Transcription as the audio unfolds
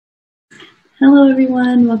Hello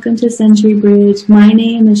everyone, welcome to Century Bridge. My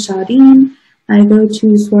name is Shaadiin. I go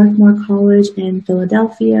to Swarthmore College in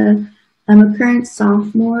Philadelphia. I'm a current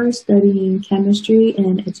sophomore studying chemistry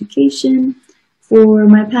and education. For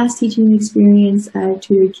my past teaching experience, I've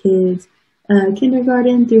tutored kids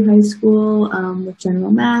kindergarten through high school with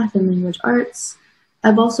general math and language arts.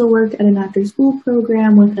 I've also worked at an after-school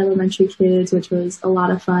program with elementary kids, which was a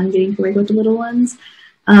lot of fun getting to work with the little ones.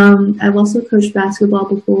 I've also coached basketball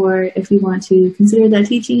before, if you want to consider that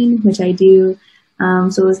teaching, which I do.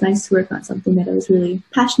 So it was nice to work on something that I was really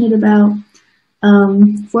passionate about.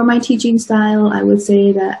 For my teaching style, I would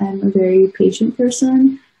say that I'm a very patient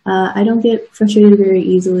person. I don't get frustrated very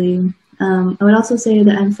easily. I would also say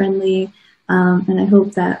that I'm friendly, and I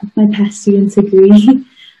hope that my past students agree.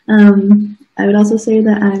 I would also say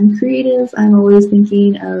that I'm creative. I'm always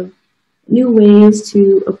thinking of new ways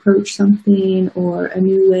to approach something or a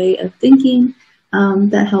new way of thinking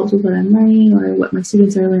that helps with what I'm learning or what my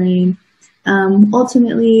students are learning.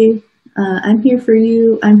 Ultimately, I'm here for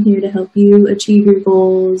you. I'm here to help you achieve your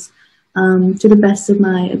goals to the best of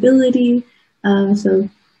my ability. So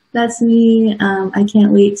that's me. I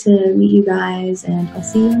can't wait to meet you guys, and I'll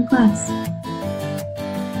see you in class.